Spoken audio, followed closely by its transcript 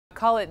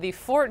call it the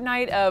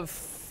fortnight of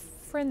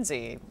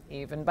frenzy.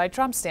 Even by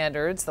Trump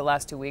standards, the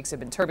last 2 weeks have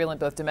been turbulent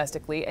both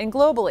domestically and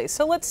globally.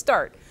 So let's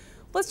start.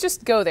 Let's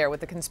just go there with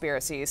the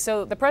conspiracies.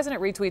 So the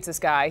president retweets this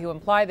guy who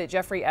implied that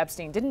Jeffrey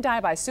Epstein didn't die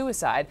by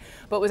suicide,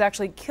 but was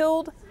actually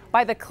killed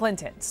by the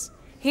Clintons.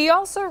 He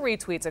also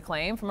retweets a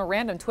claim from a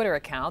random Twitter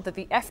account that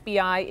the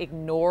FBI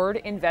ignored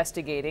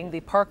investigating the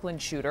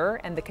Parkland shooter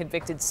and the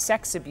convicted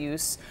sex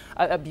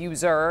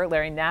abuser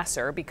Larry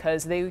Nassar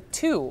because they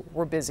too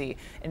were busy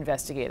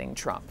investigating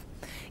Trump.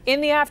 In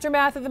the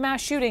aftermath of the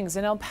mass shootings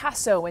in El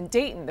Paso and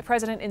Dayton, the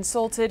president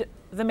insulted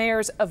the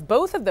mayors of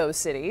both of those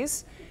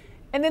cities.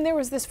 And then there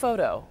was this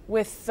photo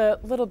with the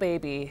little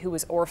baby who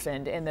was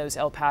orphaned in those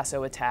El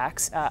Paso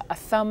attacks, a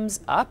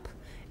thumbs up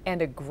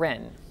and a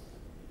grin.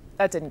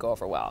 That didn't go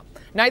over well.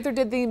 Neither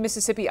did the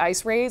Mississippi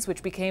ICE raids,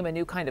 which became a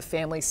new kind of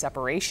family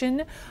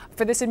separation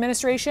for this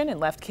administration and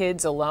left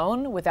kids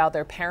alone without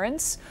their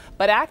parents.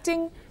 But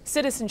acting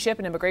Citizenship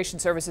and Immigration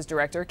Services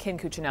Director Ken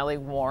Cuccinelli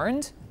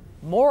warned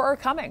more are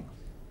coming.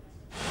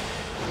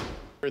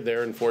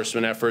 Their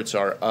enforcement efforts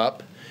are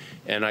up,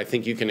 and I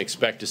think you can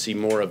expect to see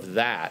more of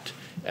that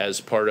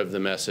as part of the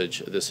message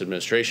of this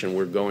administration.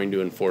 We're going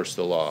to enforce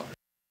the law.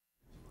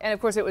 And of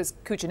course, it was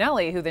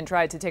Cuccinelli who then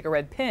tried to take a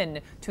red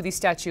pin to the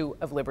Statue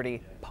of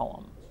Liberty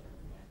poem.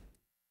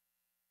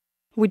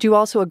 Would you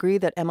also agree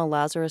that Emma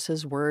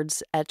Lazarus's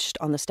words etched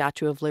on the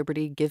Statue of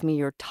Liberty, "Give me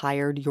your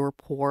tired, your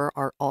poor,"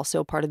 are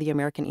also part of the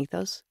American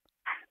ethos?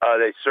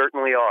 They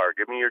certainly are.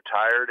 Give me your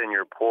tired and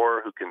your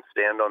poor who can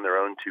stand on their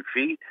own 2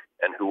 feet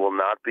and who will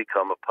not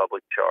become a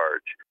public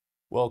charge.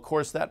 Well, of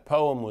course, that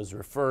poem was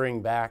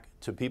referring back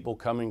to people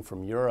coming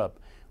from Europe,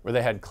 where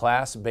they had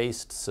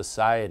class-based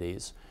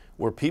societies,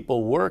 where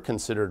people were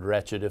considered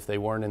wretched if they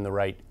weren't in the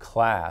right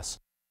class.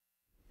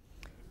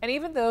 And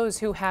even those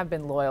who have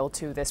been loyal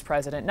to this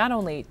president not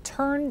only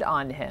turned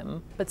on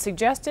him, but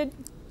suggested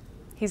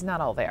he's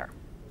not all there.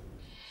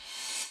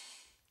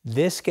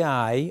 This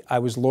guy, I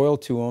was loyal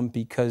to him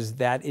because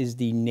that is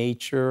the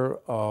nature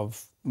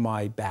of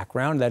my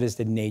background. That is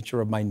the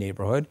nature of my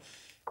neighborhood.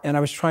 And I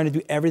was trying to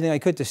do everything I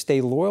could to stay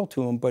loyal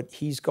to him, but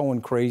he's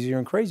going crazier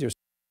and crazier.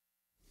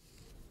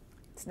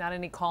 It's not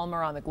any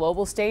calmer on the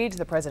global stage.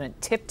 The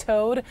president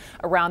tiptoed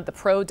around the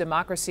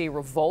pro-democracy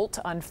revolt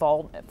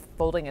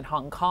unfolding in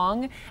Hong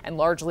Kong and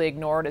largely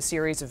ignored a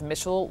series of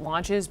missile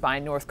launches by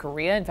North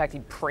Korea. In fact, he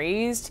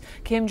praised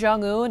Kim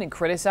Jong-un and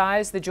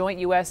criticized the joint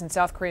U.S. and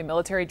South Korean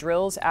military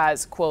drills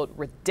as, quote,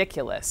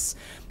 ridiculous.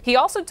 He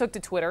also took to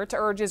Twitter to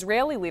urge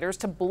Israeli leaders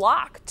to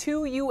block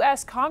 2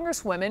 U.S.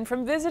 congresswomen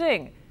from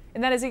visiting.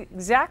 And that is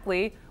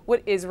exactly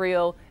what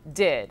Israel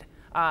did.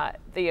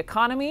 The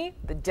economy,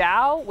 the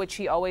Dow, which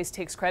he always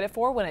takes credit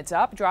for when it's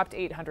up, dropped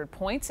 800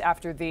 points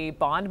after the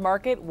bond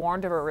market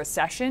warned of a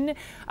recession.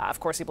 Of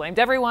course, he blamed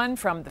everyone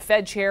from the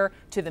Fed chair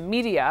to the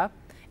media.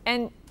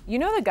 And you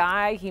know the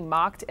guy he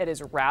mocked at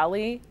his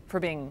rally for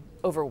being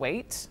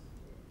overweight?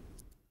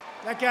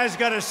 That guy's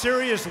got a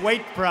serious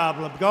weight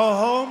problem. Go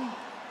home,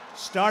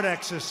 start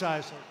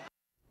exercising.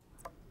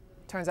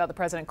 Turns out the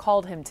president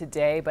called him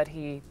today, but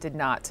he did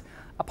not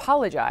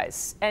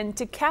apologize. And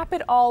to cap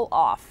it all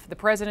off, the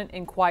president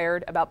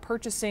inquired about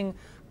purchasing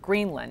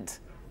Greenland,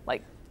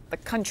 like the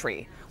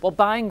country. Well,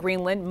 buying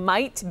Greenland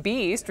might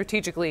be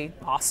strategically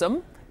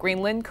awesome.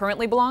 Greenland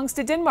currently belongs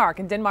to Denmark,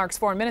 and Denmark's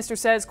foreign minister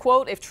says,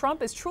 quote, if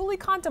Trump is truly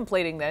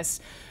contemplating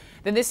this,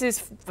 then this is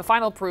the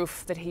final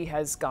proof that he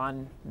has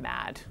gone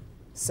mad.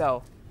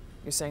 So,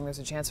 you're saying there's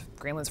a chance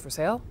Greenland's for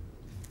sale?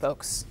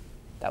 Folks,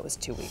 that was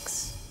 2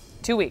 weeks.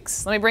 2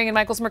 weeks. Let me bring in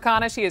Michael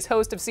Smerconish. He is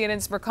host of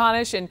CNN's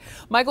Smerconish. And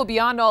Michael,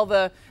 beyond all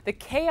the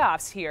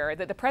chaos here,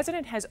 that the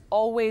president has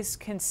always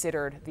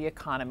considered the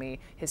economy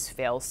his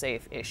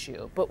fail-safe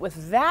issue. But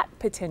with that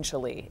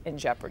potentially in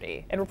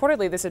jeopardy, and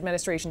reportedly this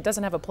administration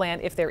doesn't have a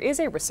plan if there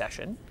is a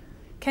recession,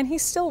 can he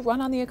still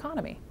run on the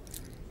economy?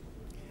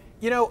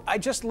 You know, I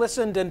just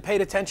listened and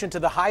paid attention to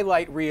the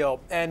highlight reel,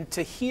 and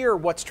to hear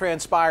what's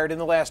transpired in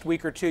the last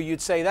week or two,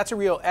 you'd say that's a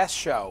real S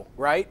show,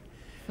 right?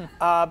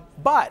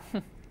 But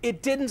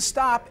it didn't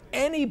stop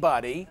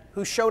anybody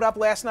who showed up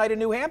last night in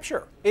New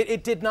Hampshire.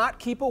 It did not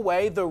keep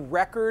away the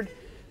record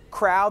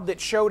crowd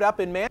that showed up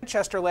in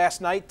Manchester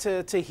last night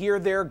to hear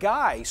their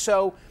guy.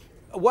 So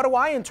what do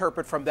I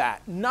interpret from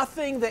that?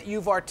 Nothing that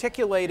you've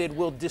articulated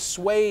will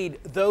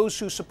dissuade those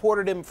who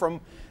supported him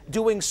from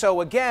doing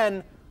so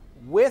again,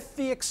 with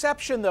the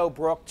exception, though,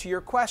 Brooke, to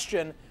your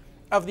question,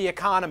 of the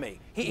economy.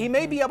 He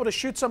may be able to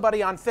shoot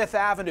somebody on Fifth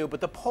Avenue, but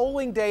the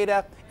polling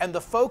data and the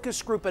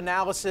focus group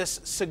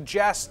analysis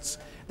suggests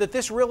that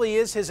this really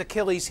is his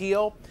Achilles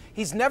heel.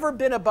 He's never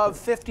been above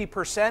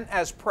 50%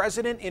 as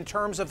president in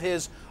terms of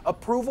his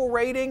approval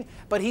rating,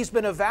 but he's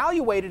been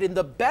evaluated in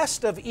the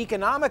best of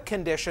economic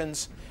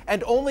conditions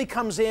and only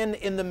comes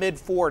in the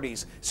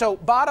mid-40s. So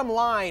bottom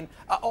line,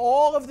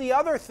 all of the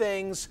other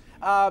things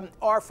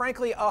are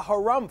frankly a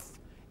harumph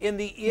in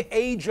the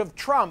age of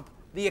Trump.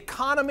 The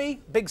economy,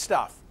 big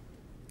stuff.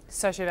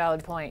 Such a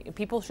valid point.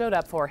 People showed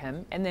up for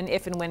him, and then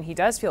if and when he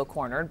does feel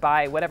cornered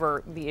by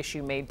whatever the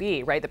issue may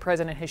be, right? The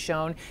president has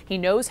shown he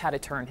knows how to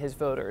turn his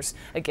voters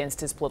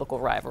against his political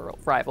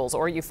rivals.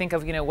 Or you think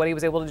of, what he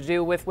was able to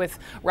do with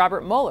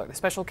Robert Mueller, the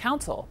special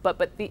counsel. But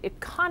the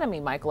economy,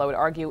 Michael, I would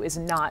argue, is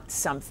not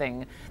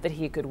something that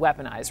he could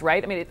weaponize,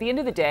 right? I mean, at the end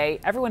of the day,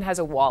 everyone has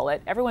a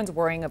wallet. Everyone's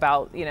worrying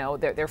about,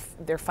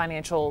 their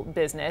financial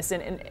business,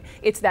 and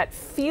it's that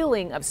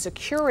feeling of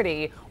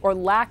security or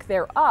lack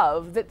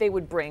thereof that they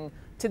would bring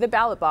to the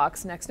ballot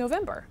box next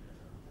November.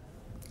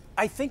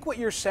 I think what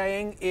you're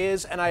saying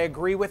is, and I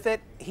agree with it,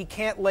 he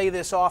can't lay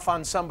this off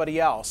on somebody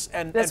else.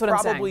 And that's what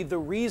probably I'm saying.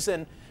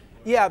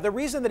 the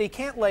reason that he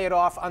can't lay it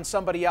off on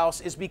somebody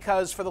else is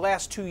because for the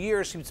last 2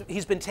 years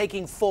he's been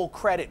taking full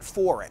credit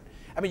for it.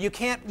 I mean, you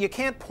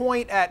can't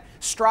point at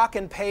Strzok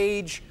and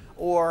Page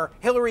or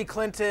Hillary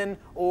Clinton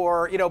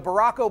or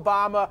Barack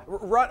Obama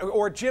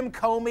or Jim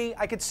Comey.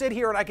 I could sit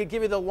here and I could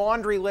give you the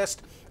laundry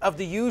list of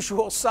the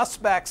usual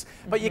suspects,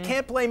 but you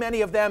can't blame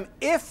any of them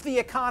if the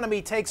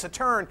economy takes a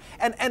turn.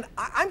 And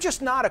I'm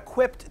just not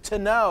equipped to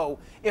know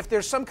if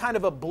there's some kind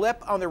of a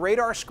blip on the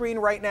radar screen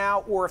right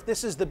now or if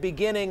this is the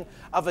beginning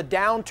of a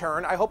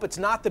downturn. I hope it's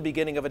not the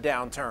beginning of a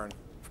downturn.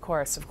 Of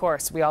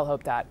course. We all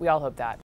hope that.